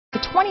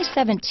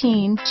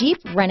2017 Jeep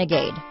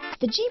Renegade.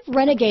 The Jeep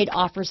Renegade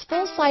offers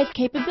full-size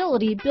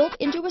capability built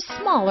into a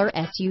smaller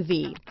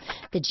SUV.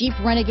 The Jeep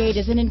Renegade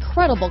is an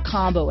incredible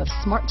combo of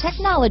smart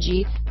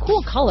technology,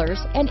 cool colors,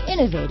 and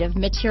innovative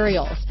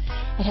materials.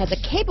 It has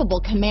a capable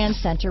command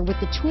center with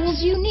the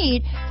tools you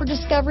need for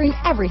discovering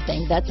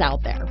everything that's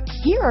out there.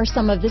 Here are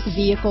some of this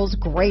vehicle's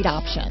great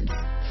options: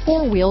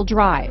 four-wheel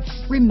drive,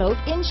 remote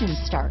engine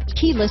start,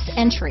 keyless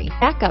entry,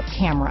 backup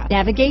camera,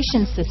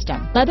 navigation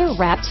system,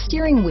 leather-wrapped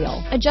steering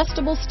wheel,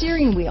 adjustable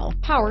steering wheel,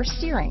 power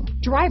steering,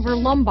 driver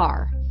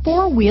lumbar,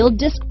 four-wheel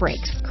disc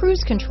brakes,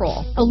 cruise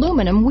control,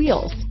 aluminum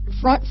wheels,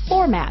 front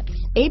floor mats,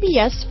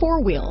 ABS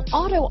four-wheel,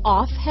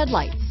 auto-off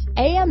headlights,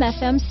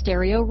 AM/FM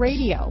stereo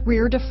radio,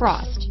 rear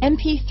defrost,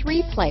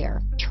 MP3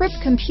 player, trip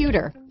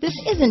computer. This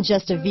isn't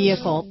just a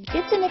vehicle,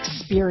 it's an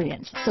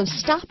experience. So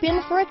stop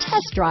in for a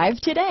test drive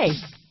today.